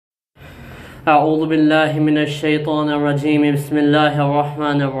أعوذ بالله من الشيطان الرجيم بسم الله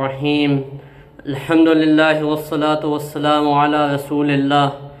الرحمن الرحيم الحمد لله والصلاة والسلام على رسول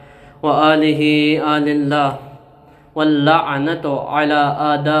الله وآله آل الله واللعنة على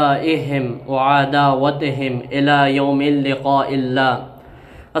آدائهم وعداوتهم إلى يوم اللقاء الله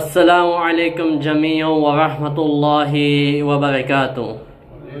السلام عليكم جميعا ورحمة الله وبركاته.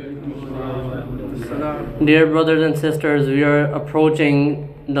 Dear brothers and sisters, we are approaching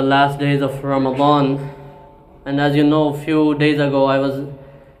the last days of Ramadan, and as you know, a few days ago I was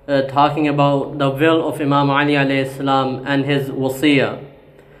talking about the will of Imam Ali alayhi salam and his wasiyah.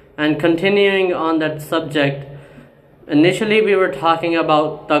 And continuing on that subject, initially we were talking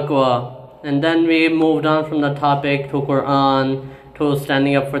about taqwa, and then we moved on from the topic to Quran, to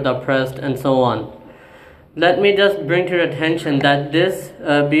standing up for the oppressed, and so on. Let me just bring to your attention that this,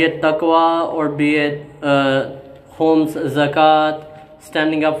 be it taqwa or be it khums, zakat,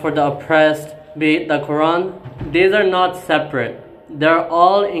 standing up for the oppressed, be it the Quran, these are not separate. They're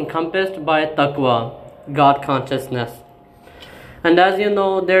all encompassed by taqwa, God consciousness. And as you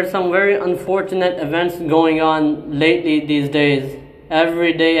know, there's some very unfortunate events going on lately these days.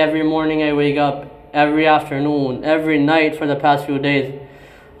 Every day, every morning I wake up, every afternoon, every night for the past few days,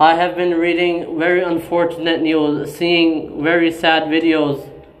 I have been reading very unfortunate news, seeing very sad videos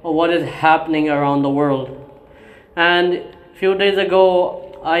of what is happening around the world. And a few days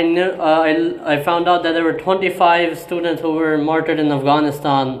ago, I found out that there were 25 students who were martyred in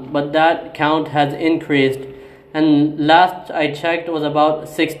Afghanistan, but that count has increased. And last I checked was about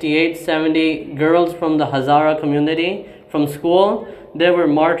 68, 70 girls from the Hazara community from school. They were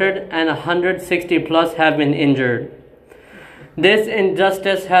martyred, and 160 plus have been injured. This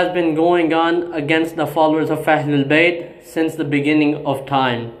injustice has been going on against the followers of Ahlul Bayt since the beginning of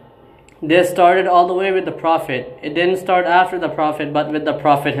time. This started all the way with the Prophet. It didn't start after the Prophet, but with the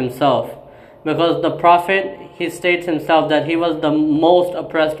Prophet himself. Because the Prophet, he states himself that he was the most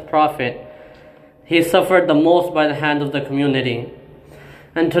oppressed Prophet. He suffered the most by the hand of the community.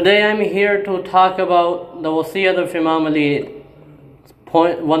 And today I'm here to talk about the wasiyat of Imam Ali.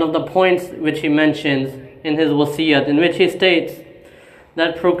 One of the points which he mentions in his wasiyat, in which he states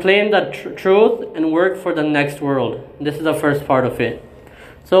that proclaim the truth and work for the next world. This is the first part of it.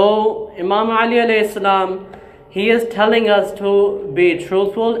 So Imam Ali alayhi salam, he is telling us to be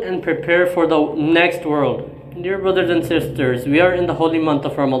truthful and prepare for the next world. Dear brothers and sisters, we are in the holy month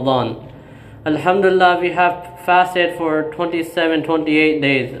of Ramadan. Alhamdulillah, we have fasted for 27, 28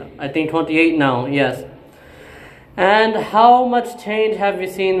 days. I think 28 now, yes. And how much change have we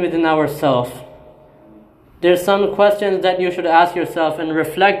seen within ourselves? There's some questions that you should ask yourself and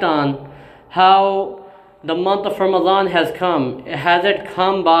reflect on. How the month of Ramadan has come. Has it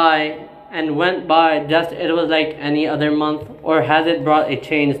come by and went by just it was like any other month, or has it brought a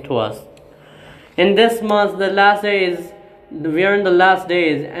change to us? In this month, the last days, we are in the last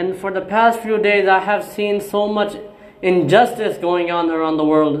days, and for the past few days I have seen so much injustice going on around the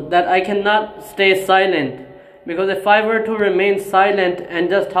world that I cannot stay silent. Because if I were to remain silent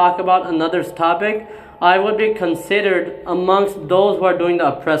and just talk about another topic, I would be considered amongst those who are doing the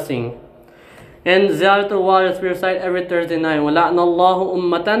oppressing. In Ziyaratul Waris, we recite every Thursday night, وَلَعْنَ اللَّهُ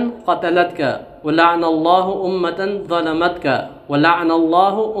أُمَّةً قَتَلَتْكَ وَلَعْنَ اللَّهُ أُمَّةً ظَلَمَتْكَ وَلَعْنَ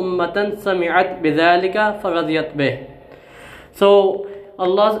اللَّهُ أُمَّةً سَمِعَتْ بِذَلِكَ فَرَضِيَتْ بِهِ. So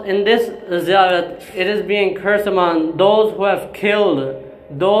Allah, in this ziyarat, it is being cursed among those who have killed,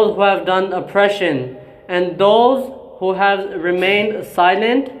 those who have done oppression, and those who have remained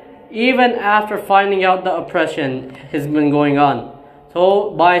silent even after finding out the oppression has been going on.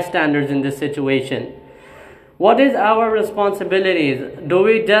 So bystanders in this situation. What is our responsibilities? Do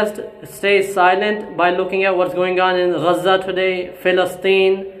we just stay silent by looking at what's going on in Gaza today,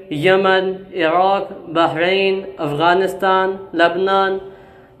 Palestine, Yemen, Iraq, Bahrain, Afghanistan, Lebanon?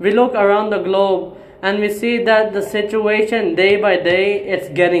 We look around the globe and we see that the situation day by day, it's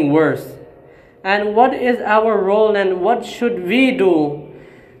getting worse. And what is our role and what should we do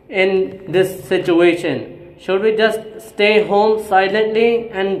in this situation? Should we just stay home silently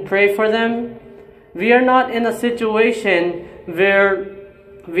and pray for them? We are not in a situation where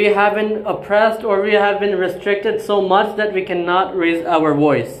we have been oppressed or we have been restricted so much that we cannot raise our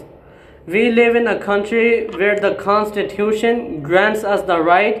voice. We live in a country where the Constitution grants us the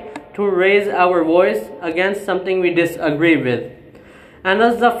right to raise our voice against something we disagree with. And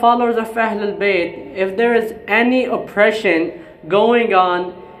as the followers of Ahlul Bayt, if there is any oppression going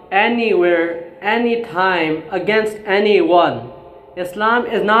on anywhere, anytime, against anyone, Islam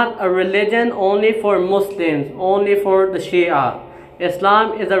is not a religion only for Muslims, only for the Shia.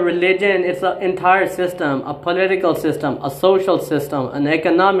 Islam is a religion, it's an entire system, a political system, a social system, an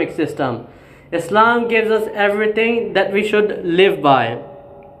economic system. Islam gives us everything that we should live by.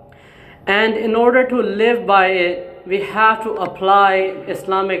 And in order to live by it, we have to apply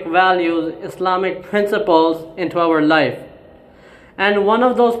Islamic values, Islamic principles into our life. And one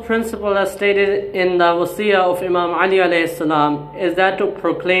of those principles, as stated in the wasiyah of Imam Ali alayhi salam, is that to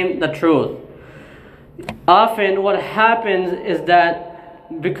proclaim the truth. Often what happens is that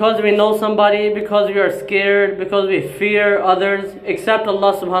because we know somebody, because we are scared, because we fear others except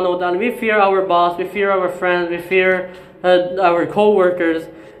Allah subhanahu wa ta'ala, we fear our boss, we fear our friends, we fear our co-workers,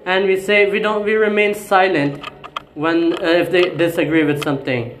 and we remain silent when if they disagree with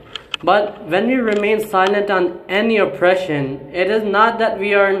something. But when we remain silent on any oppression, it is not that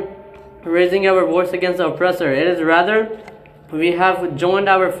we are raising our voice against the oppressor. It is rather we have joined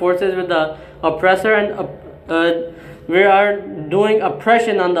our forces with the oppressor, and we are doing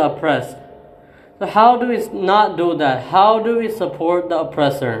oppression on the oppressed. So how do we not do that? How do we support the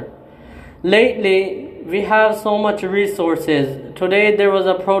oppressor? Lately, we have so much resources. Today there was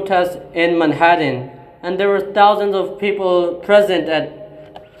a protest in Manhattan, and there were thousands of people present at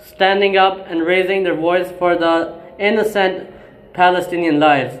standing up and raising their voice for the innocent Palestinian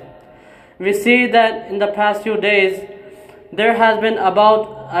lives. We see that in the past few days, there has been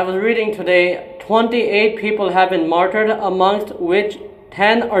I was reading today, 28 people have been martyred, amongst which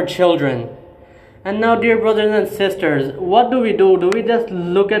 10 are children. And now, dear brothers and sisters, what do? Do we just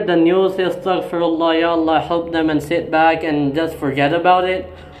look at the news, say astaghfirullah, ya Allah, help them, and sit back and just forget about it?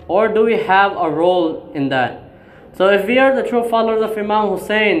 Or do we have a role in that? So if we are the true followers of Imam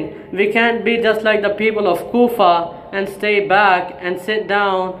Hussein, we can't be just like the people of Kufa and stay back and sit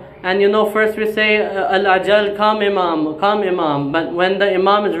down and first we say Al-Ajal, come Imam, but when the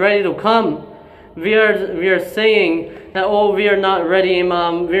Imam is ready to come, we are saying that, oh, we are not ready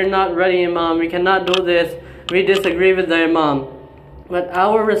Imam, we cannot do this, we disagree with the Imam. But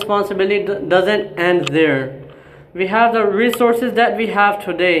our responsibility doesn't end there. We have the resources that we have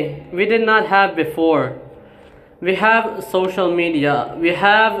today, we did not have before. We have social media, we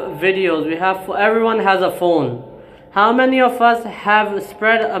have videos, everyone has a phone. How many of us have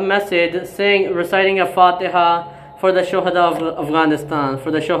spread a message reciting a Fatiha for the Shuhada of Afghanistan,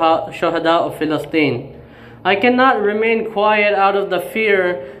 for the Shuhada of Palestine? I cannot remain quiet out of the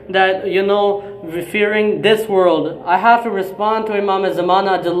fear that, fearing this world. I have to respond to Imam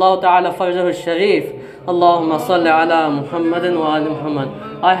Zamana Ajallahu Ta'ala Fajr Sharif. Allahumma salli ala Muhammadin wa ali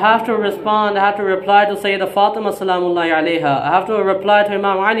Muhammad. I have to respond, I have to reply to Sayyidah Fatima Salamullahi alayha. I have to reply to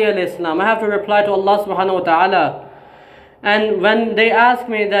Imam Ali alayhi salam. I have to reply to Allah subhanahu wa ta'ala. And when they ask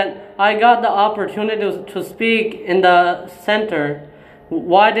me that I got the opportunity to speak in the center,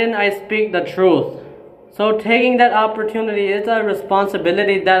 why didn't I speak the truth? So taking that opportunity is a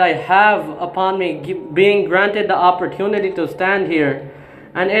responsibility that I have upon me, being granted the opportunity to stand here.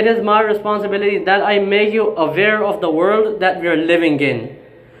 And it is my responsibility that I make you aware of the world that we are living in.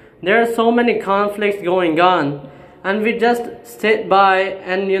 There are so many conflicts going on, and we just sit by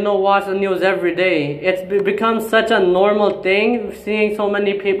and watch the news every day. It's become such a normal thing, seeing so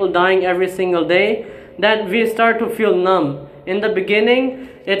many people dying every single day, that we start to feel numb. In the beginning,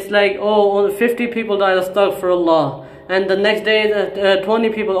 it's like, oh, only 50 people died, astaghfirullah. And the next day, 20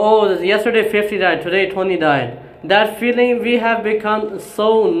 people, oh, yesterday 50 died, today 20 died. That feeling, we have become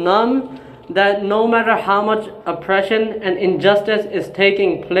so numb that no matter how much oppression and injustice is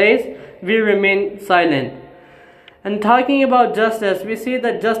taking place, we remain silent. And talking about justice, we see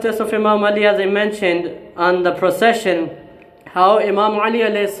the justice of Imam Ali, as I mentioned on the procession, how Imam Ali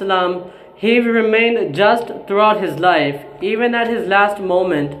alayhi salam, he remained just throughout his life. Even at his last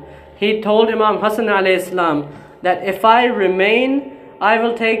moment, he told Imam Hassan alayhi salam that if I remain, I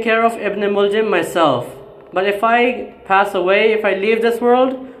will take care of Ibn Muljim myself. But if I pass away, if I leave this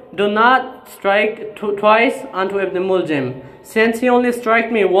world, do not strike twice onto Ibn Muljim. Since he only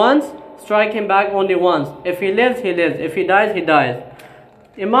struck me once, strike him back only once. If he lives, he lives. If he dies, he dies.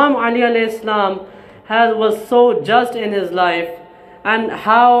 Imam Ali alayhi salam was so just in his life. And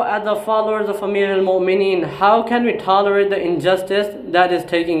how, as the followers of Amir al-Mu'mineen, how can we tolerate the injustice that is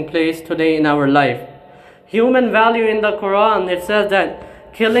taking place today in our life? Human value in the Quran, it says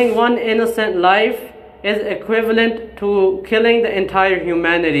that killing one innocent life is equivalent to killing the entire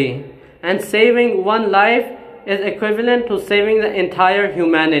humanity. And saving one life is equivalent to saving the entire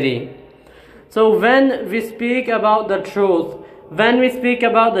humanity. So when we speak about the truth, when we speak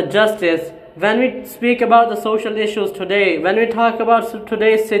about the justice, when we speak about the social issues today, when we talk about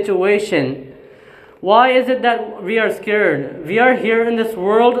today's situation, why is it that we are scared? We are here in this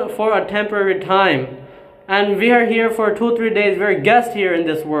world for a temporary time, and we are here for 2-3 days. We are guests here in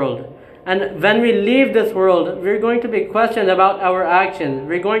this world, And when we leave this world, we're going to be questioned about our actions.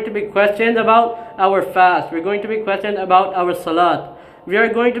 We're going to be questioned about our fast. We're going to be questioned about our salat. We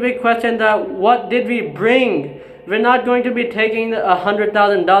are going to be questioned that what did we bring? We're not going to be taking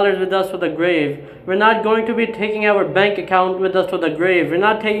 $100,000 with us to the grave. We're not going to be taking our bank account with us to the grave. We're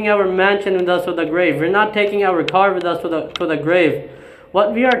not taking our mansion with us to the grave. We're not taking our car with us to the grave.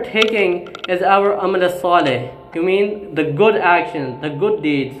 What we are taking is our amal salih. You mean the good actions, the good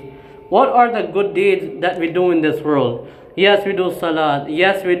deeds. What are the good deeds that we do in this world? Yes, we do salat.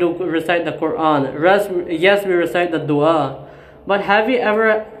 Yes, we do recite the Quran. Yes, we recite the dua. But have you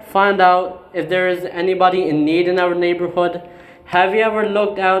ever found out if there is anybody in need in our neighborhood? Have you ever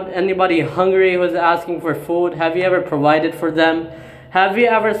looked out anybody hungry who is asking for food? Have you ever provided for them? Have you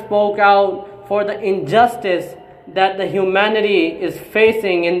ever spoke out for the injustice that the humanity is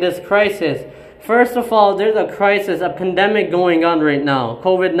facing in this crisis? First of all, there's a crisis, a pandemic going on right now,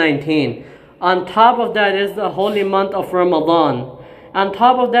 COVID-19. On top of that is the holy month of Ramadan. On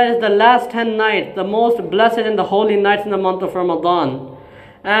top of that is the last 10 nights, the most blessed and the holy nights in the month of Ramadan.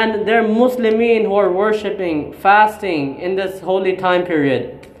 And there are Muslimin who are worshipping, fasting in this holy time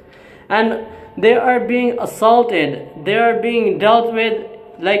period. And they are being assaulted. They are being dealt with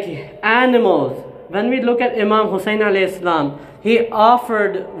like animals. When we look at Imam Hussein alayhi salam, he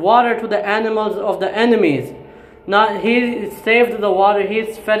offered water to the animals of the enemies. Not he saved the water, he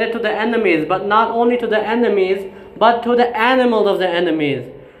fed it to the enemies, but not only to the enemies, but to the animals of the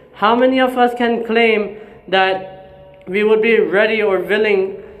enemies. How many of us can claim that we would be ready or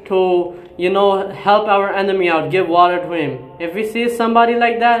willing to, help our enemy out, give water to him? If we see somebody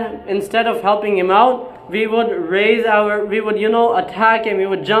like that, instead of helping him out, we would attack him, we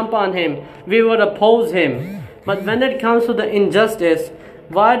would jump on him, we would oppose him. But when it comes to the injustice,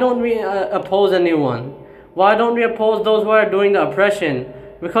 why don't we oppose anyone? Why don't we oppose those who are doing the oppression?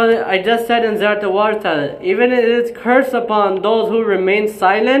 Because I just said in Ziyarah al-Wartha, even it is cursed upon those who remain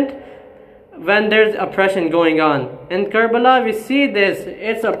silent when there's oppression going on. In Karbala we see this.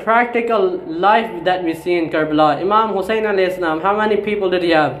 It's a practical life that we see in Karbala. Imam Hussein alayhi salam, how many people did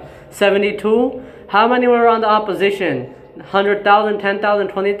he have? 72? How many were on the opposition? 100,000, 10,000,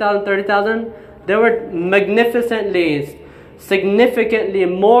 20,000, 30,000? They were magnificently, significantly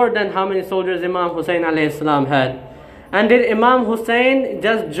more than how many soldiers Imam Hussein alayhi salam had. And did Imam Hussein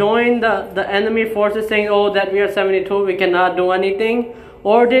just join the enemy forces saying, oh, that we are 72, we cannot do anything?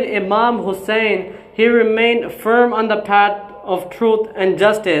 Or did Imam Hussein, he remained firm on the path of truth and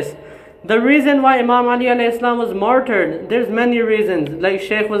justice? The reason why Imam Ali alayhi salam was martyred, there's many reasons. Like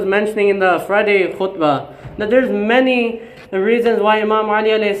Shaykh was mentioning in the Friday khutbah, that there's many reasons why Imam Ali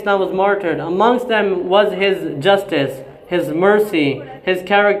alayhi salam was martyred. Amongst them was his justice, his mercy, his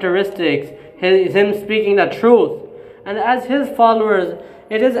characteristics, him speaking the truth. And as his followers,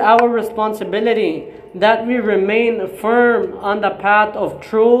 it is our responsibility that we remain firm on the path of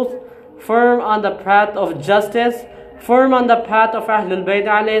truth, firm on the path of justice, firm on the path of Ahlul Bayt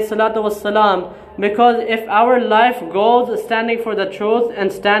alayhi salatu wassalam. Because if our life goes standing for the truth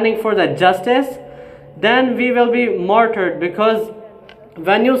and standing for the justice, then we will be martyred. Because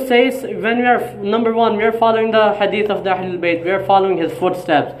when we are, number one, we are following the hadith of the Ahlul Bayt, we are following his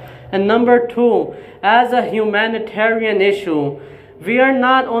footsteps. And number two, as a humanitarian issue, we are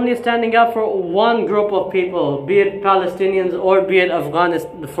not only standing up for one group of people, be it Palestinians or be it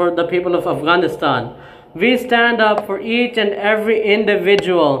Afghanistan, for the people of Afghanistan. We stand up for each and every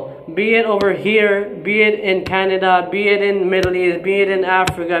individual, be it over here, be it in Canada, be it in Middle East, be it in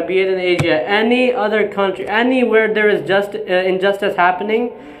Africa, be it in Asia, any other country, anywhere there is injustice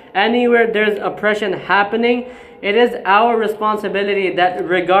happening, anywhere there is oppression happening. It is our responsibility that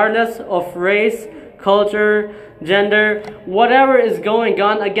regardless of race, culture, gender, whatever is going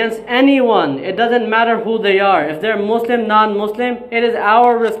on against anyone, it doesn't matter who they are. If they're Muslim, non-Muslim, it is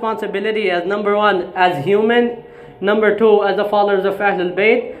our responsibility as number one, as human, number two, as the followers of Ahlul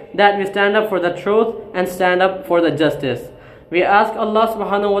Bayt, that we stand up for the truth and stand up for the justice. We ask Allah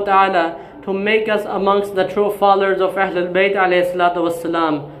subhanahu wa ta'ala to make us amongst the true followers of Ahlul Bayt alayhi salatu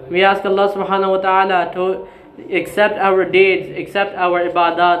wassalam. We ask Allah subhanahu wa ta'ala to accept our deeds, accept our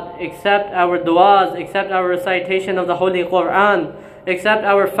ibadat, accept our du'as, accept our recitation of the Holy Quran, accept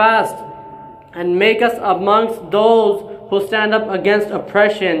our fast, and make us amongst those who stand up against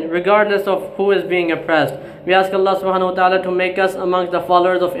oppression regardless of who is being oppressed. We ask Allah subhanahu wa ta'ala to make us amongst the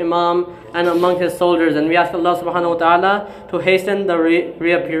followers of Imam and among his soldiers, and we ask Allah subhanahu wa ta'ala to hasten the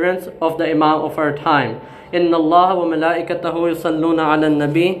reappearance of the Imam of our time. إن الله وملائكته يصلون على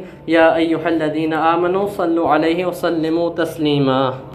النبي يا أيها الذين آمنوا صلوا عليه وسلموا تسليما.